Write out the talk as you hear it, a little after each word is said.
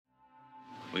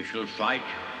We shall fight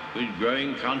with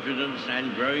growing confidence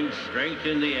and growing strength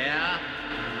in the air.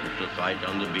 We shall fight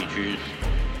on the beaches.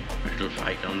 We shall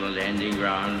fight on the landing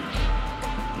grounds.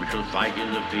 We shall fight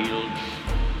in the fields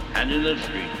and in the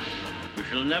streets. We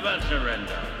shall never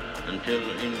surrender until,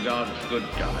 in God's good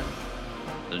time,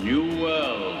 the new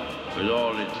world, with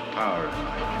all its power and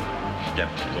might,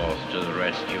 steps forth to the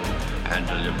rescue and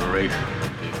the liberation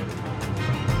of people.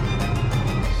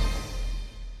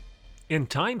 In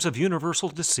times of universal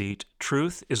deceit,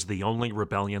 truth is the only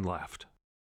rebellion left.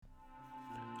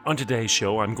 On today's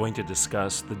show, I'm going to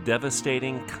discuss the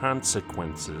devastating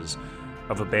consequences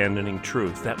of abandoning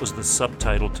truth. That was the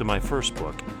subtitle to my first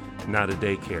book, Not a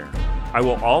Daycare. I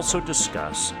will also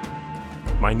discuss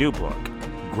my new book,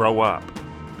 Grow Up,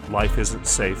 Life Isn't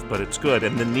Safe, But It's Good,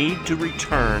 and the need to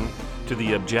return to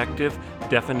the objective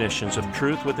definitions of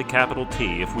truth with a capital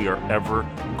T if we are ever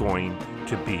going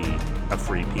to be a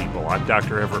free people. I'm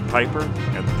Dr. Everett Piper,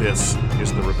 and this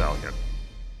is The Rebellion.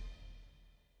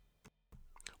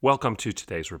 Welcome to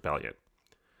today's Rebellion.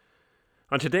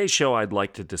 On today's show, I'd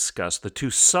like to discuss the two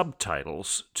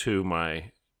subtitles to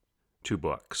my two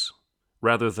books,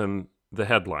 rather than the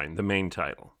headline, the main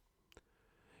title.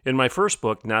 In my first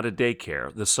book, Not a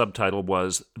Daycare, the subtitle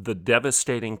was The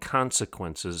Devastating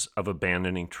Consequences of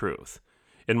Abandoning Truth.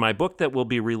 In my book that will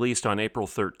be released on April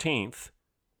 13th,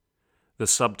 the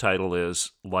subtitle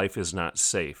is Life is Not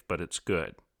Safe, But It's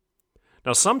Good.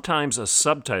 Now, sometimes a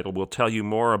subtitle will tell you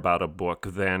more about a book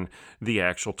than the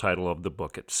actual title of the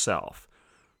book itself.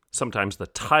 Sometimes the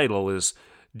title is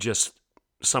just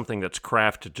something that's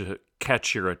crafted to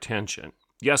catch your attention.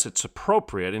 Yes, it's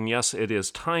appropriate, and yes, it is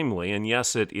timely, and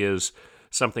yes, it is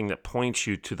something that points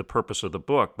you to the purpose of the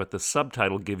book, but the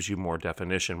subtitle gives you more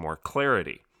definition, more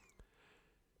clarity.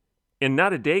 In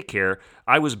Not a Daycare,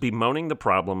 I was bemoaning the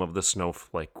problem of the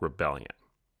snowflake rebellion.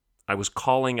 I was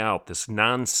calling out this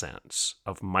nonsense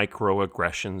of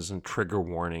microaggressions and trigger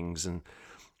warnings and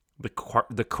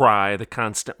the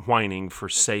constant whining for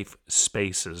safe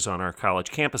spaces on our college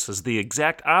campuses, the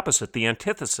exact opposite, the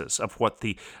antithesis of what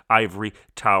the ivory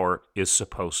tower is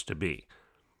supposed to be.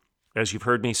 As you've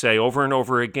heard me say over and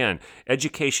over again,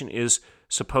 education is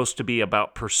supposed to be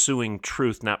about pursuing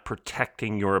truth, not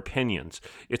protecting your opinions.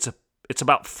 It's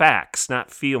about facts, not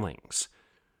feelings.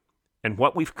 And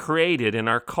what we've created in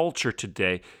our culture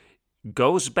today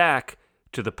goes back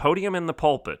to the podium and the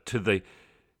pulpit, to the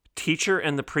teacher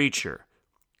and the preacher.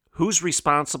 Who's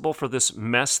responsible for this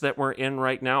mess that we're in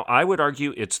right now? I would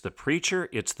argue it's the preacher,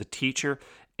 it's the teacher,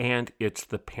 and it's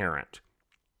the parent.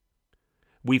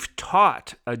 We've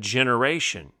taught a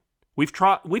generation, we've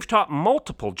taught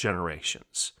multiple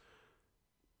generations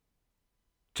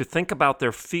to think about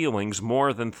their feelings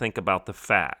more than think about the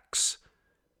facts.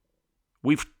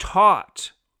 We've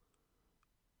taught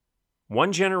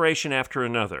one generation after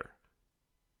another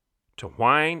to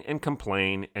whine and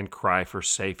complain and cry for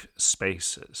safe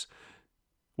spaces.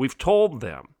 We've told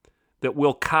them that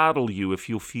we'll coddle you if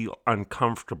you feel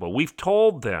uncomfortable. We've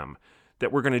told them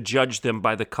that we're going to judge them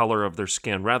by the color of their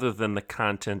skin rather than the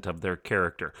content of their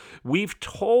character. We've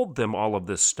told them all of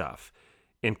this stuff.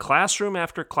 In classroom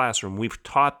after classroom, we've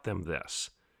taught them this.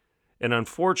 And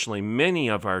unfortunately, many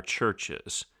of our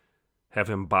churches have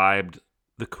imbibed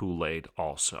the Kool-Aid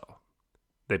also.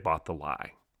 They bought the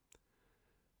lie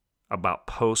about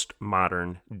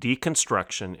postmodern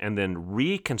deconstruction and then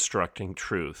reconstructing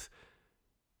truth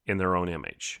in their own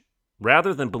image,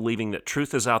 rather than believing that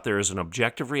truth is out there as an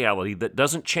objective reality that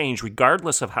doesn't change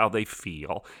regardless of how they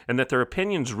feel, and that their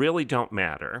opinions really don't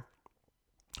matter.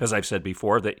 As I've said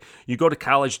before, that you go to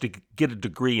college to get a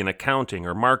degree in accounting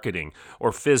or marketing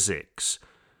or physics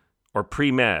or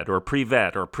pre-med or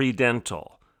pre-vet or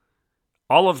pre-dental.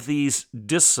 All of these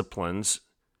disciplines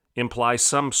imply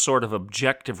some sort of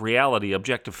objective reality,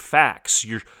 objective facts.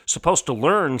 You're supposed to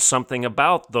learn something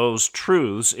about those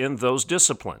truths in those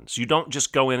disciplines. You don't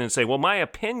just go in and say, well, my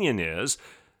opinion is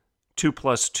 2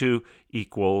 + 2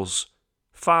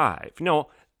 = 5. No,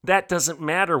 that doesn't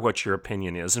matter what your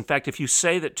opinion is. In fact, if you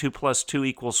say that 2 +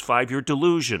 2 = 5, you're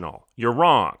delusional. You're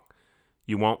wrong.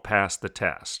 You won't pass the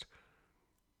test.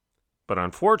 But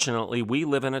unfortunately, we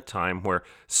live in a time where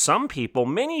some people,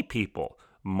 many people,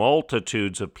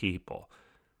 multitudes of people,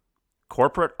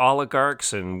 corporate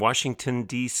oligarchs and Washington,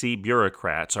 D.C.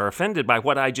 bureaucrats are offended by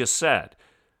what I just said.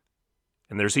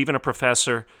 And there's even a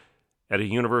professor at a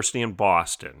university in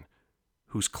Boston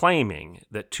who's claiming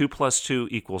that 2 + 2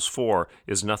 = 4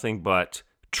 is nothing but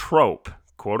trope,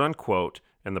 quote unquote,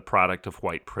 and the product of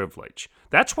white privilege.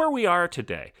 That's where we are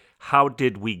today. How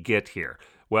did we get here?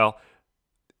 Well,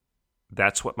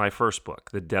 That's what my first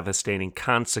book, The Devastating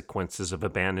Consequences of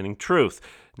Abandoning Truth,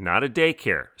 not a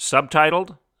daycare.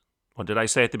 Subtitled, what did I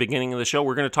say at the beginning of the show?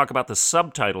 We're going to talk about the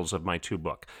subtitles of my two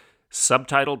books.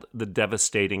 Subtitled, The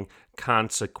Devastating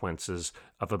Consequences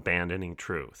of Abandoning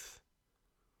Truth.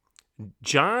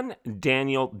 John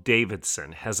Daniel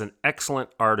Davidson has an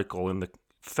excellent article in the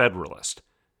Federalist.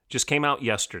 Just came out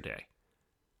yesterday.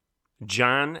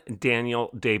 John Daniel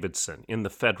Davidson in the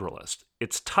Federalist.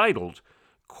 It's titled,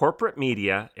 Corporate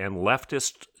Media and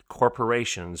Leftist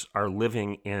Corporations Are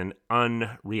Living in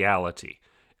Unreality.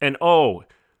 And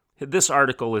this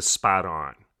article is spot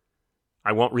on.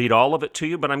 I won't read all of it to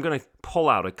you, but I'm going to pull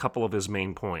out a couple of his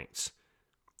main points.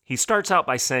 He starts out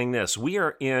by saying this: we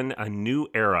are in a new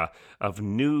era of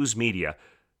news media,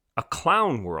 a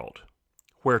clown world,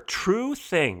 where true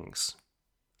things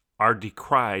are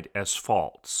decried as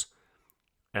false,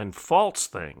 and false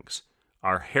things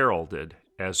are heralded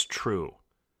as true.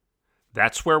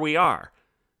 That's where we are.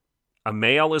 A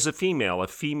male is a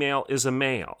female is a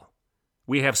male.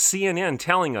 We have CNN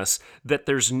telling us that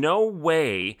there's no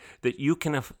way that you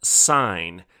can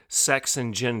assign sex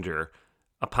and gender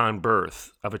upon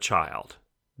birth of a child.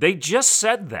 They just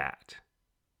said that.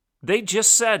 They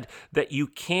just said that you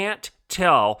can't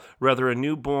tell whether a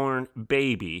newborn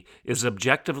baby is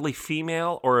objectively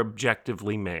female or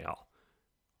objectively male.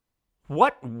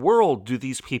 What world do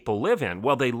these people live in?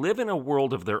 Well, they live in a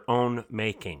world of their own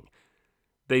making.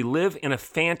 They live in a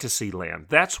fantasy land.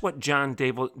 That's what John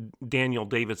Daniel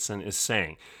Davidson is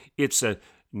saying. It's a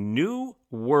new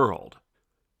world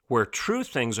where true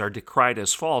things are decried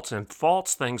as false and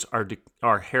false things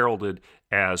are heralded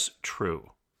as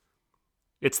true.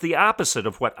 It's the opposite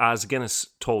of what Os Guinness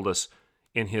told us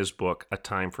in his book, A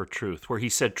Time for Truth, where he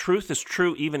said truth is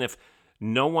true even if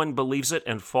no one believes it,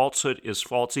 and falsehood is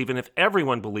false even if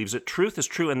everyone believes it. Truth is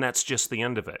true, and that's just the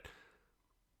end of it.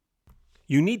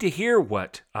 You need to hear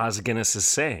what Os Guinness is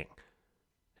saying.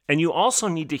 And you also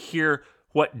need to hear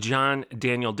what John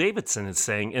Daniel Davidson is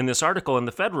saying in this article in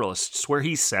the Federalists, where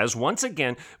he says, once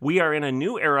again, we are in a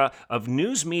new era of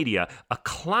news media, a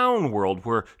clown world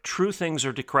where true things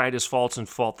are decried as false and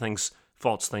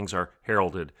false things are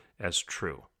heralded as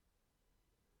true.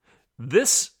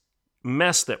 This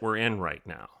mess that we're in right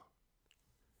now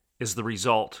is the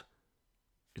result.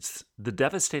 It's the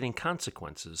devastating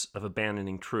consequences of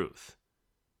abandoning truth.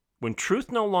 When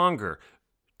truth no longer,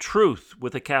 truth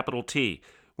with a capital T,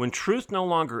 when truth no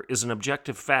longer is an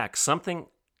objective fact, something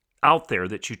out there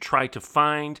that you try to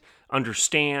find,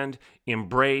 understand,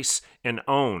 embrace, and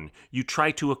own. You try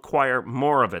to acquire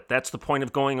more of it. That's the point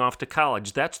of going off to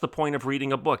college. That's the point of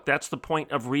reading a book. That's the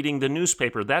point of reading the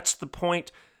newspaper. That's the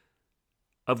point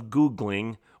of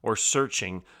Googling or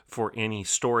searching for any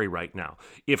story right now.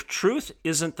 If truth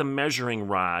isn't the measuring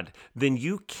rod, then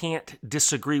you can't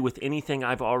disagree with anything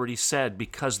I've already said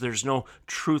because there's no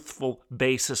truthful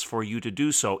basis for you to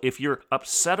do so. If you're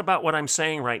upset about what I'm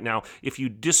saying right now, if you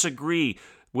disagree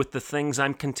with the things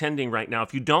I'm contending right now,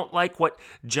 if you don't like what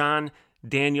John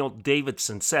Daniel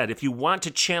Davidson said, if you want to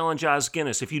challenge Os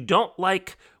Guinness, if you don't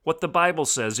like what the Bible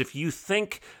says, if you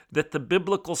think that the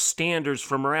biblical standards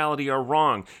for morality are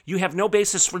wrong, you have no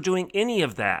basis for doing any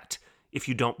of that if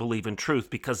you don't believe in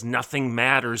truth, because nothing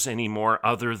matters anymore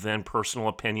other than personal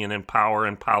opinion and power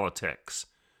and politics.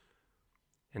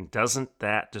 And doesn't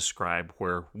that describe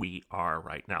where we are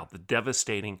right now? The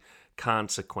devastating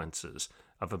consequences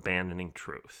of abandoning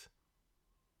truth.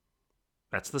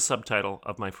 That's the subtitle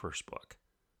of my first book.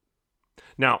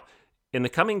 Now, in the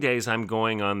coming days, I'm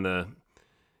going on the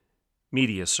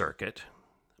media circuit.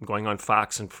 I'm going on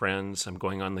Fox and Friends. I'm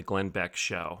going on the Glenn Beck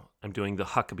Show. I'm doing the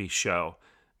Huckabee Show.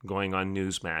 I'm going on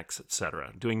Newsmax, etc.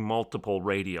 I'm doing multiple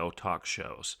radio talk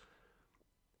shows.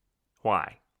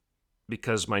 Why?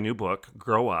 Because my new book,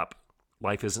 Grow Up,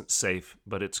 Life Isn't Safe,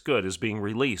 But It's Good, is being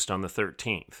released on the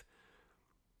 13th.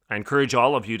 I encourage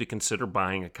all of you to consider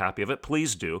buying a copy of it.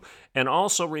 Please do. And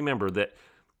also remember that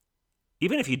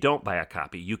even if you don't buy a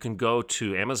copy, you can go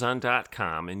to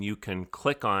Amazon.com and you can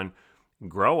click on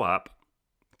Grow Up,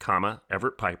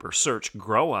 Everett Piper. Search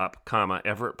Grow Up,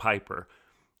 Everett Piper.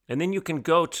 And then you can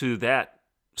go to that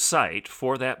site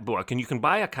for that book, and you can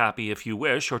buy a copy if you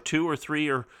wish, or 2 or 3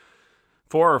 or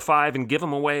 4 or 5, and give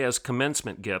them away as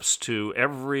commencement gifts to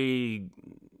every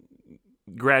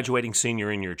graduating senior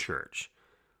in your church.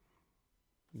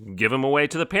 Give them away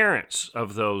to the parents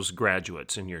of those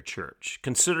graduates in your church.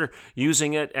 Consider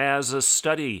using it as a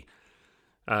study,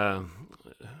 as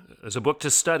a book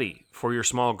to study for your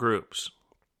small groups.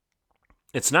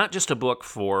 It's not just a book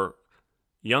for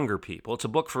younger people. It's a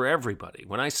book for everybody.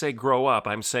 When I say grow up,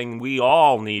 I'm saying we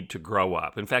all need to grow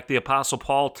up. In fact, the Apostle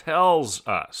Paul tells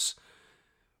us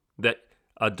that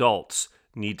adults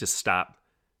need to stop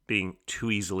being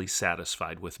too easily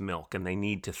satisfied with milk, and they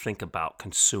need to think about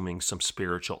consuming some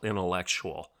spiritual,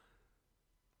 intellectual,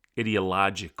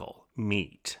 ideological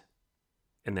meat.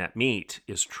 And that meat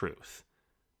is truth.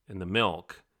 And the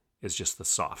milk is just the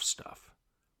soft stuff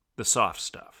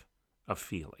of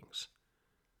feelings.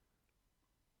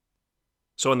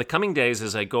 So in the coming days,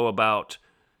 as I go about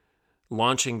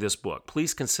launching this book,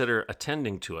 please consider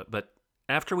attending to it. But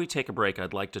after we take a break,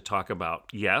 I'd like to talk about,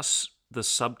 yes, the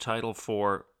subtitle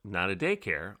for Not a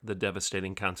Daycare, The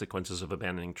Devastating Consequences of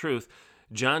Abandoning Truth,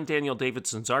 John Daniel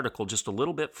Davidson's article just a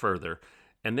little bit further,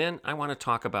 and then I want to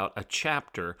talk about a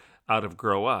chapter out of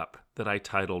Grow Up that I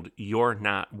titled, You're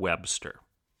Not Webster.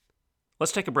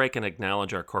 Let's take a break and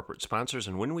acknowledge our corporate sponsors,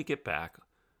 and when we get back,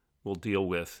 we'll deal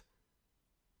with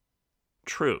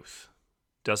truth.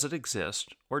 Does it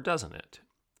exist or doesn't it?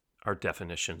 Are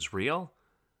definitions real?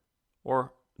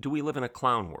 Or do we live in a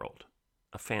clown world,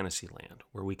 a fantasy land,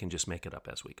 where we can just make it up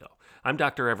as we go? I'm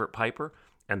Dr. Everett Piper,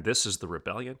 and this is The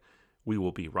Rebellion. We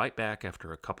will be right back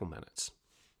after a couple minutes.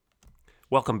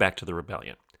 Welcome back to The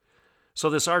Rebellion. So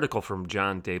this article from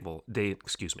John Daniel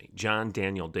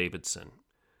Davidson,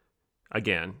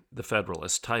 again, The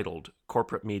Federalist, titled,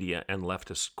 Corporate Media and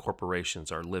Leftist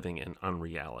Corporations Are Living in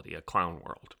Unreality, a Clown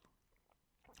World,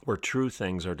 where true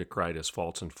things are decried as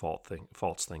false and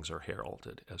false things are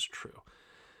heralded as true.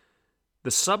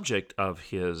 The subject of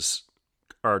his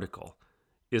article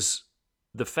is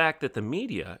the fact that the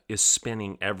media is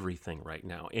spinning everything right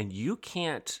now, and you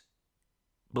can't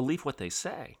believe what they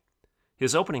say.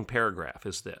 His opening paragraph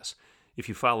is this: if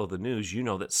you follow the news, you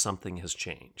know that something has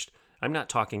changed. I'm not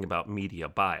talking about media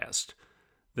biased.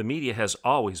 The media has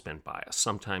always been biased,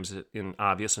 sometimes in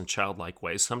obvious and childlike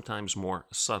ways, sometimes more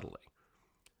subtly.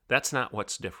 That's not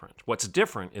what's different. What's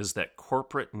different is that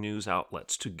corporate news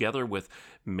outlets, together with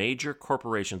major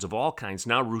corporations of all kinds,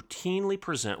 now routinely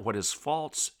present what is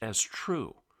false as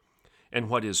true and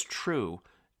what is true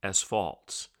as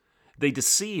false. They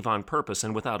deceive on purpose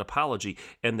and without apology,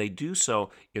 and they do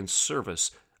so in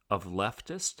service of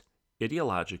leftist,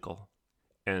 ideological,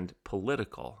 and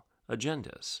political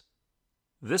agendas.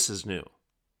 This is new,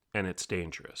 and it's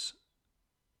dangerous,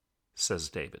 says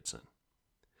Davidson.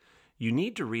 You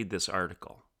need to read this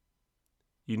article.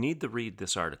 You need to read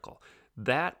this article.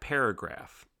 That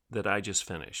paragraph that I just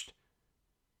finished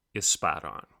is spot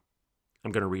on.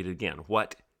 I'm going to read it again.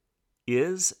 What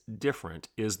is different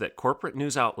is that corporate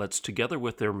news outlets, together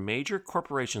with their major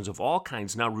corporations of all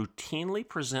kinds, now routinely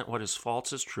present what is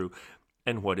false as true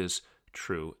and what is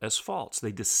true as false.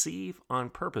 They deceive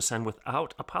on purpose and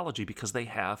without apology because they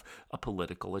have a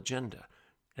political agenda.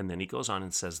 And then he goes on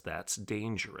and says that's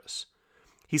dangerous.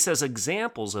 He says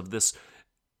examples of this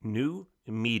new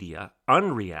media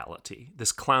unreality,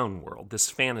 this clown world, this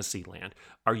fantasy land,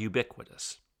 are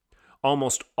ubiquitous.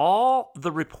 Almost all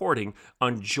the reporting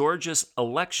on Georgia's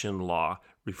election law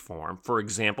reform, for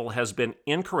example, has been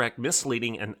incorrect,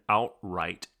 misleading, and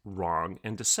outright wrong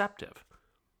and deceptive.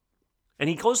 And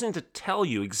he goes in to tell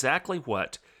you exactly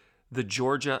what the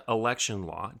Georgia election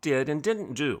law did and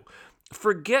didn't do.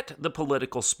 Forget the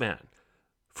political spin.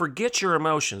 Forget your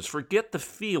emotions. Forget the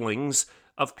feelings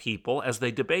of people as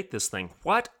they debate this thing.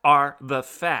 What are the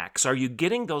facts? Are you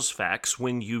getting those facts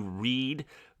when you read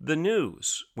the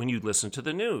news, when you listen to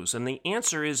the news? And the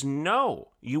answer is no,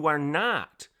 you are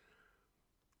not.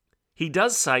 He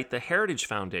does cite the Heritage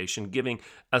Foundation giving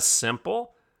a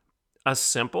simple,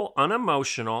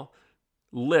 unemotional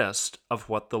list of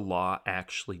what the law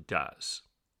actually does.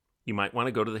 You might want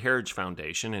to go to the Heritage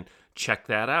Foundation and check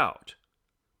that out.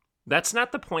 That's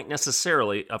not the point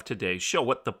necessarily of today's show.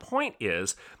 What the point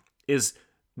is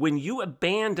when you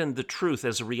abandon the truth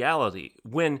as a reality,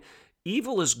 when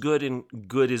evil is good and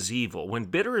good is evil, when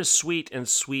bitter is sweet and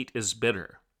sweet is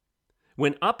bitter,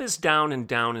 when up is down and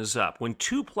down is up, when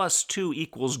 2 + 2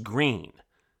 = green,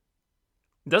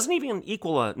 doesn't even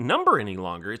equal a number any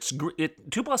longer.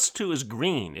 2 + 2 is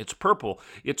green, it's purple,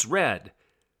 it's red.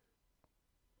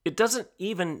 It doesn't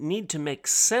even need to make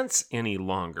sense any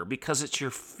longer because it's your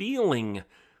feeling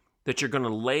that you're going to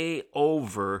lay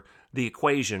over the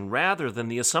equation rather than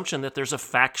the assumption that there's a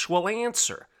factual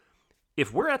answer.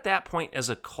 If we're at that point as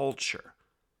a culture,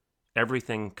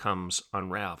 everything comes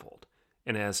unraveled.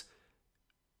 And as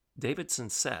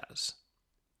Davidson says,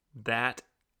 that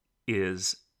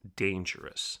is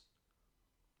dangerous.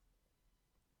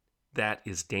 That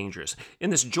is dangerous.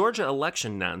 In this Georgia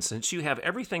election nonsense, you have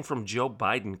everything from Joe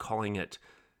Biden calling it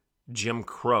Jim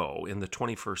Crow in the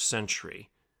 21st century.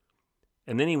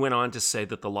 And then he went on to say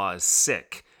that the law is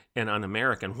sick and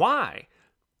un-American. Why?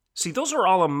 See, those are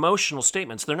all emotional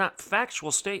statements. They're not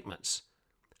factual statements.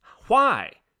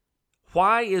 Why?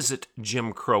 Why is it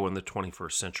Jim Crow in the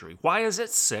 21st century? Why is it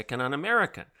sick and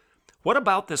un-American? What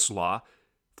about this law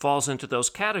falls into those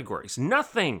categories?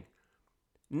 Nothing.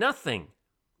 Nothing.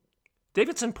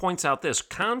 Davidson points out this: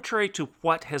 contrary to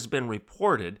what has been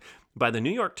reported by the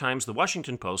New York Times, the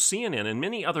Washington Post, CNN, and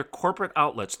many other corporate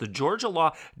outlets, the Georgia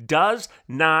law does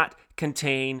not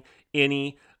contain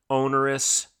any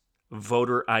onerous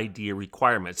voter ID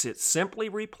requirements. It simply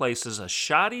replaces a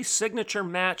shoddy signature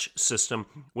match system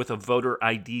with a voter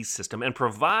ID system and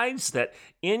provides that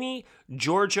any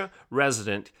Georgia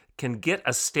resident can get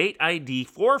a state ID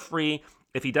for free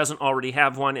if he doesn't already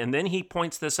have one. And then he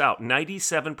points this out: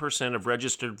 97% of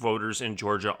registered voters in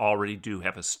Georgia already do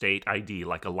have a state ID,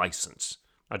 like a license,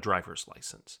 a driver's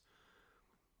license.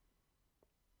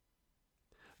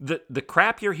 The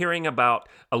crap you're hearing about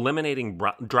eliminating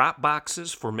drop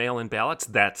boxes for mail-in ballots,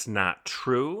 that's not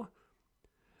true.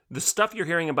 The stuff you're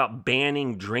hearing about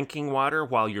banning drinking water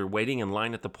while you're waiting in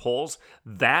line at the polls,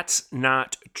 that's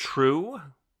not true.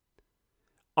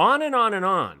 On and on and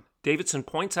on. Davidson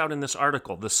points out in this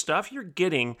article, the stuff you're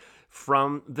getting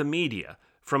from the media,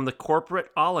 from the corporate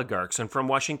oligarchs, and from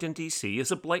Washington, D.C.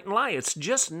 is a blatant lie. It's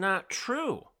just not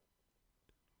true.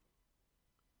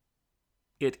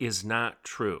 It is not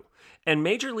true. And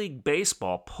Major League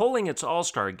Baseball pulling its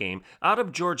All-Star game out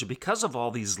of Georgia because of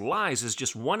all these lies is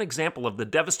just one example of the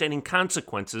devastating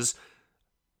consequences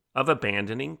of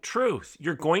abandoning truth.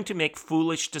 You're going to make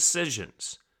foolish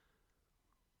decisions.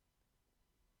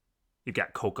 You've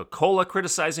got Coca-Cola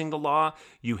criticizing the law.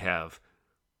 You have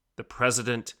the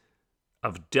president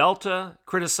of Delta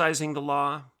criticizing the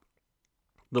law.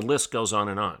 The list goes on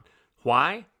and on.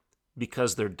 Why?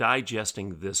 Because they're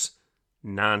digesting this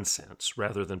nonsense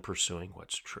rather than pursuing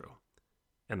what's true.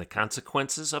 And the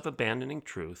consequences of abandoning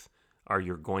truth are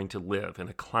you're going to live in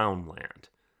a clown land,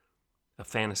 a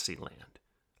fantasy land,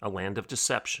 a land of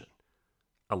deception,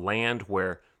 a land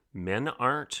where men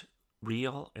aren't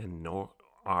real and nor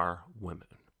are women.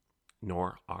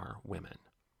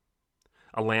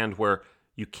 A land where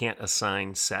you can't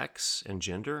assign sex and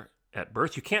gender at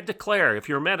birth. You can't declare, if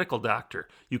you're a medical doctor,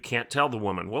 you can't tell the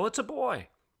woman, well, it's a boy.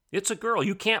 It's a girl.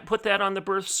 You can't put that on the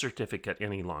birth certificate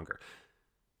any longer.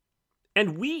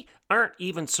 And we aren't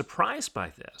even surprised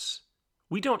by this.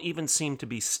 We don't even seem to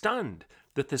be stunned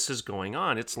that this is going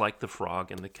on. It's like the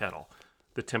frog in the kettle.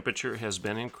 The temperature has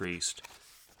been increased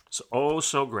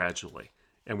so gradually,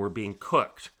 and we're being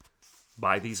cooked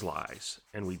by these lies,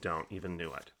 and we don't even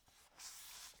know it.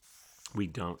 We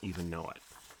don't even know it.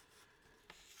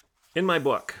 In my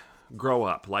book, Grow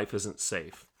Up, Life Isn't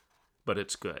Safe, but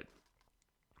It's Good,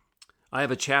 I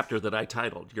have a chapter that I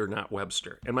titled, You're Not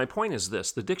Webster. And my point is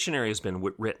this: the dictionary has been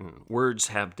written. Words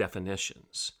have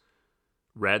definitions.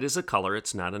 Red is a color,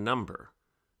 it's not a number.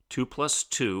 2 +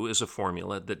 2 is a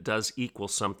formula that does equal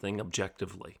something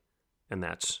objectively, and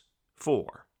that's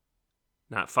 4.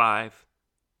 Not 5,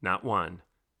 not 1,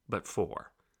 but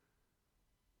 4.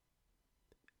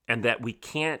 And that we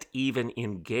can't even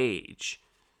engage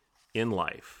in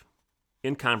life,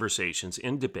 in conversations,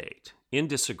 in debate, in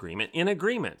disagreement, in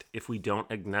agreement, if we don't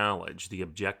acknowledge the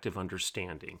objective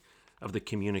understanding of the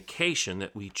communication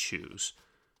that we choose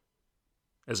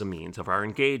as a means of our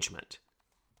engagement.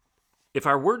 If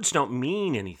our words don't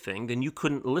mean anything, then you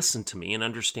couldn't listen to me and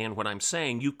understand what I'm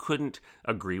saying. You couldn't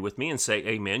agree with me and say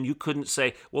amen. You couldn't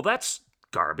say, well, that's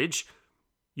garbage.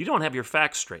 You don't have your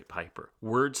facts straight, Piper.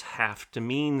 Words have to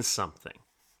mean something.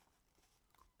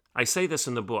 I say this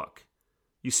in the book.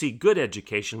 You see, good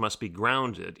education must be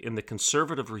grounded in the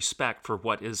conservative respect for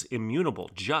what is immutable,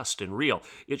 just, and real.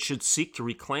 It should seek to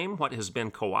reclaim what has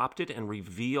been co-opted and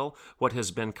reveal what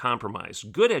has been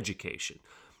compromised. Good education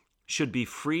should be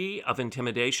free of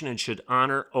intimidation and should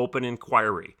honor open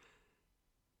inquiry.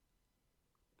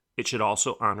 It should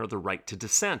also honor the right to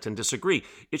dissent and disagree.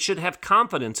 It should have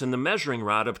confidence in the measuring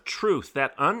rod of truth,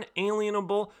 that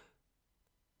unalienable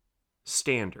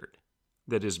standard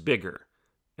that is bigger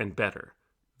and better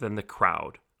than the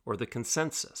crowd or the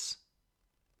consensus.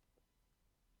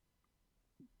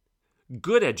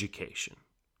 Good education,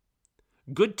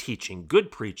 good teaching,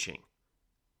 good preaching,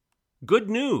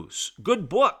 good news, good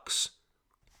books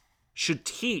should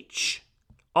teach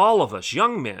all of us,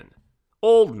 young men,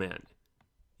 old men,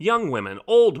 young women,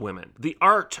 old women, the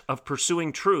art of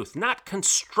pursuing truth, not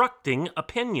constructing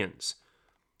opinions.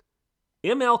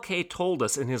 MLK told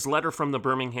us in his letter from the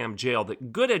Birmingham jail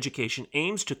that good education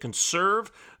aims to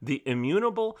conserve the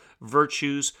immutable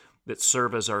virtues that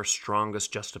serve as our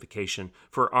strongest justification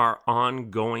for our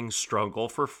ongoing struggle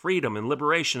for freedom and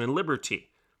liberation and liberty.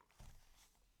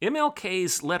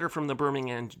 MLK's letter from the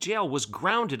Birmingham jail was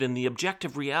grounded in the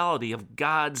objective reality of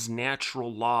God's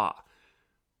natural law.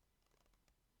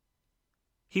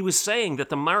 He was saying that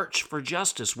the march for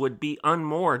justice would be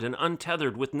unmoored and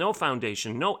untethered with no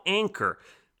foundation, no anchor,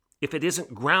 if it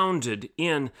isn't grounded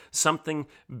in something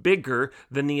bigger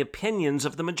than the opinions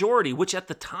of the majority, which at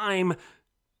the time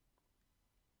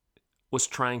was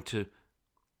trying to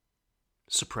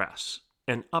suppress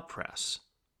and oppress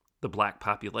the black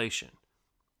population.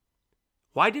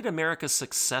 Why did America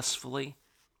successfully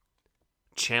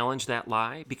challenge that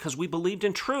lie? Because we believed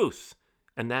in truth.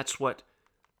 And that's what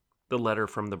the letter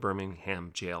from the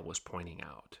Birmingham jail was pointing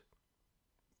out.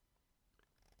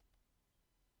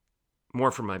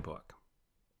 More from my book.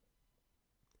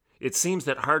 It seems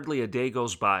that hardly a day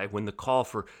goes by when the call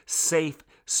for safe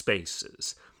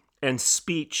spaces and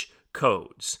speech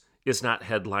codes is not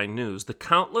headline news. The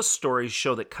countless stories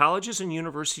show that colleges and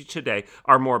universities today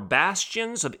are more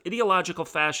bastions of ideological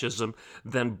fascism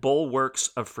than bulwarks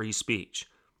of free speech.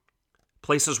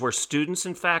 Places where students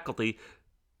and faculty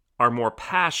are more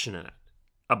passionate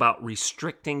about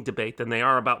restricting debate than they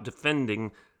are about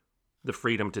defending the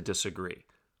freedom to disagree.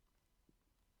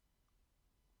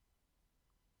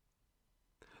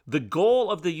 The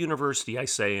goal of the university, I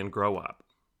say, and grow up,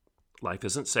 life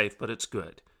isn't safe, but it's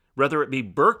good, whether it be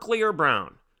Berkeley or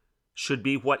Brown, should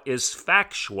be what is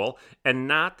factual and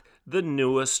not the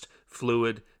newest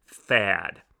fluid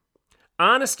fad.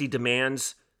 Honesty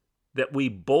demands that we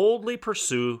boldly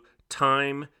pursue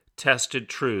time-tested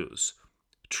truths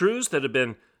that have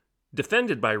been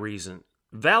defended by reason,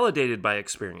 validated by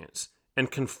experience,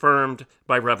 and confirmed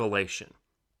by revelation.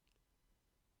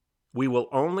 We will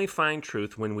only find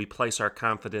truth when we place our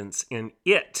confidence in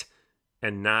it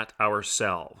and not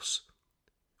ourselves.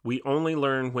 We only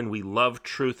learn when we love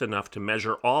truth enough to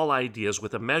measure all ideas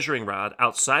with a measuring rod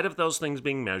outside of those things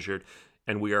being measured,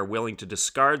 and we are willing to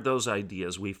discard those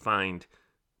ideas we find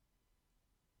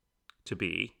to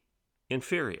be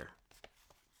inferior.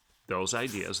 Those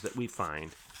ideas that we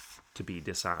find to be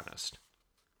dishonest.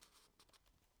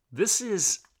 This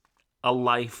is a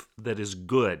life that is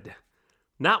good,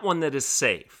 not one that is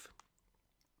safe.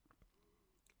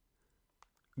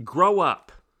 Grow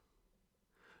up.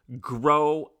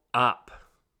 Grow up.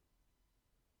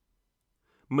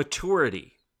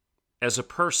 Maturity as a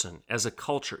person, as a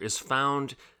culture, is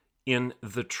found in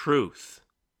the truth.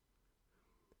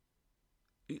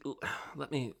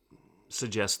 Let me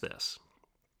suggest this.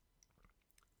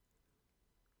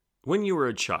 When you were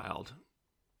a child,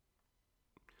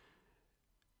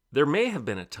 there may have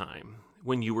been a time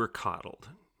when you were coddled.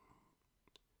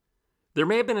 There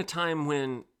may have been a time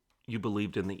when you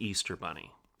believed in the Easter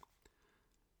Bunny.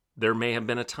 There may have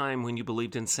been a time when you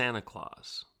believed in Santa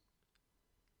Claus.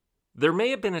 There may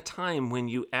have been a time when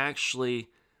you actually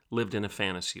lived in a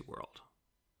fantasy world.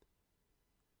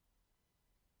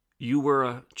 You were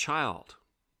a child.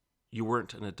 You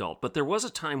weren't an adult. But there was a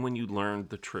time when you learned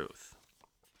the truth.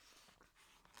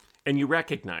 And you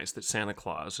recognized that Santa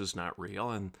Claus is not real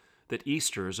and that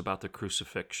Easter is about the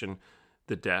crucifixion,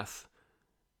 the death,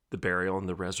 the burial, and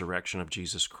the resurrection of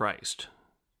Jesus Christ,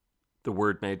 the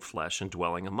Word made flesh and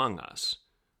dwelling among us,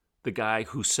 the God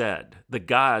who said,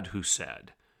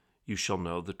 you shall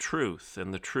know the truth,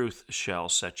 and the truth shall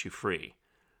set you free.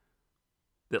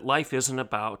 That life isn't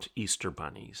about Easter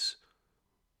bunnies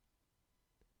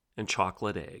and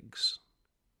chocolate eggs.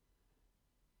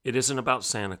 It isn't about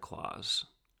Santa Claus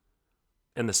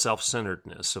and the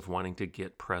self-centeredness of wanting to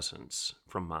get presents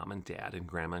from mom and dad and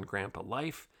grandma and grandpa.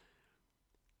 Life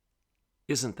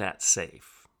isn't that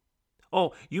safe.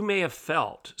 Oh, you may have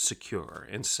felt secure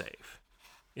and safe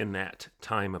in that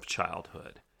time of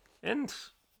childhood. And,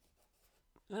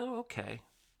 okay.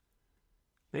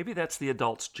 Maybe that's the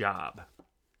adult's job,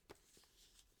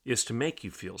 is to make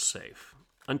you feel safe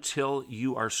until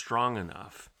you are strong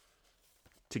enough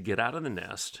to get out of the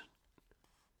nest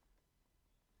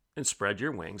and spread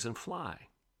your wings and fly.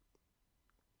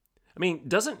 I mean,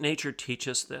 doesn't nature teach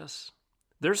us this?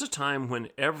 There's a time when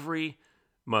every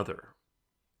mother,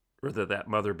 whether that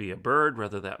mother be a bird,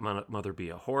 whether that mother be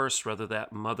a horse, whether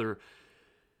that mother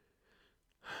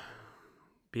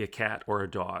be a cat or a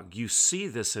dog, you see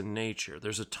this in nature.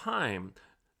 There's a time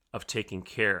of taking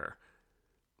care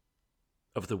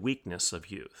of the weakness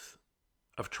of youth,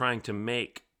 of trying to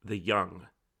make the young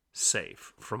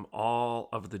safe from all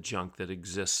of the junk that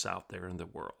exists out there in the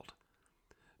world.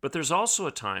 But there's also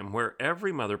a time where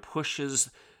every mother pushes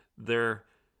their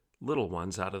little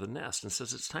ones out of the nest and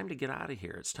says, it's time to get out of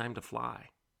here. It's time to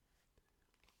fly.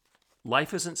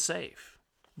 Life isn't safe,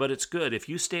 but it's good. If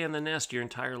you stay in the nest your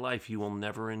entire life, you will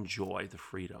never enjoy the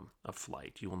freedom of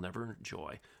flight. You will never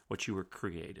enjoy what you were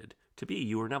created to be.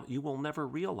 You will never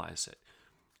realize it.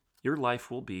 Your life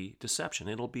will be deception.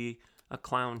 It'll be a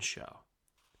clown show.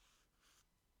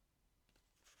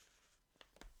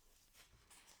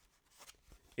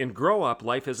 In Grow Up,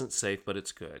 Life Isn't Safe, But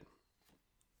It's Good,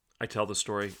 I tell the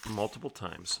story multiple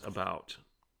times about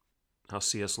how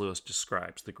C.S. Lewis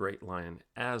describes the great lion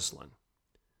Aslan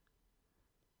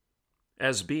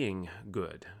as being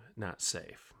good, not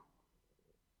safe.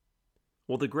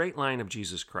 Well, the great lion of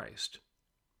Jesus Christ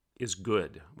is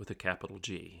good with a capital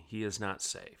G. He is not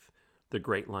safe. The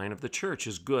great lion of the church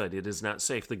is good. It is not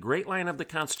safe. The great lion of the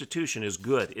Constitution is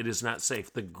good. It is not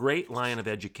safe. The great lion of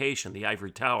education, the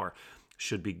ivory tower,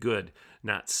 should be good,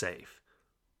 not safe.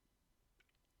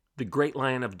 The great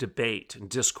lion of debate and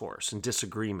discourse and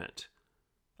disagreement,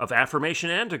 of affirmation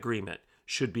and agreement,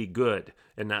 should be good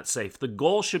and not safe. The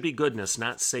goal should be goodness,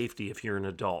 not safety if you're an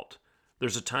adult.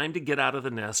 There's a time to get out of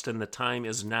the nest, and the time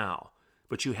is now.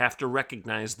 But you have to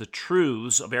recognize the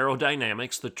truths of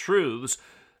aerodynamics, the truths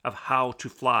of how to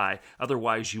fly.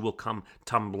 Otherwise, you will come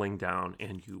tumbling down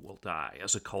and you will die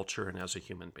as a culture and as a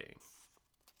human being.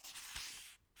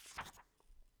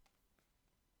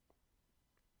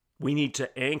 We need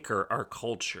to anchor our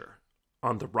culture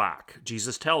on the rock.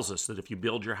 Jesus tells us that if you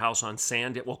build your house on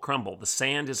sand, it will crumble. The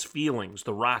sand is feelings.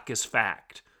 The rock is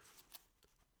fact.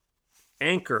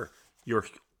 Anchor your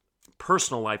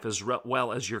personal life as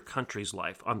well as your country's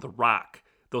life on the rock,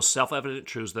 those self-evident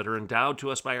truths that are endowed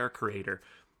to us by our Creator,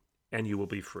 and you will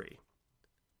be free.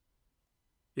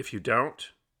 If you don't,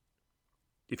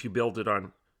 if you build it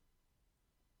on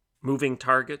moving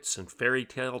targets and fairy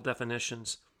tale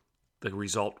definitions, the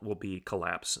result will be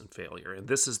collapse and failure. And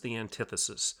this is the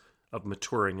antithesis of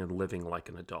maturing and living like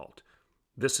an adult.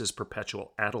 This is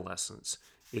perpetual adolescence.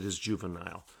 It is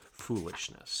juvenile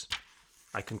foolishness.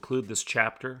 I conclude this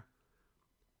chapter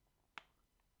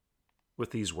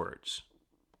with these words.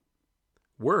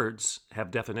 Words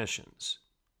have definitions.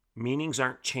 Meanings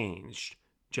aren't changed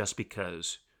just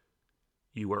because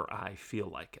you or I feel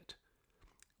like it.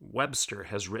 Webster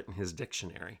has written his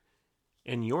dictionary,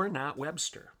 and you're not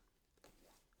Webster.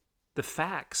 The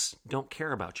facts don't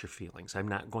care about your feelings. I'm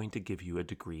not going to give you a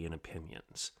degree in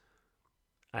opinions.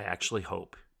 I actually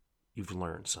hope you've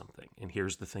learned something. And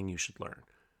here's the thing you should learn.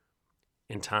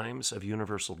 In times of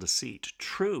universal deceit,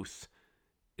 truth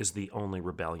is the only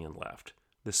rebellion left.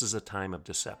 This is a time of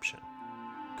deception.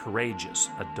 Courageous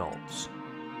adults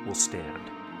will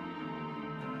stand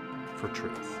for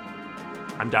truth.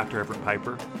 I'm Dr. Everett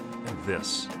Piper, and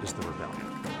this is The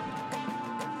Rebellion.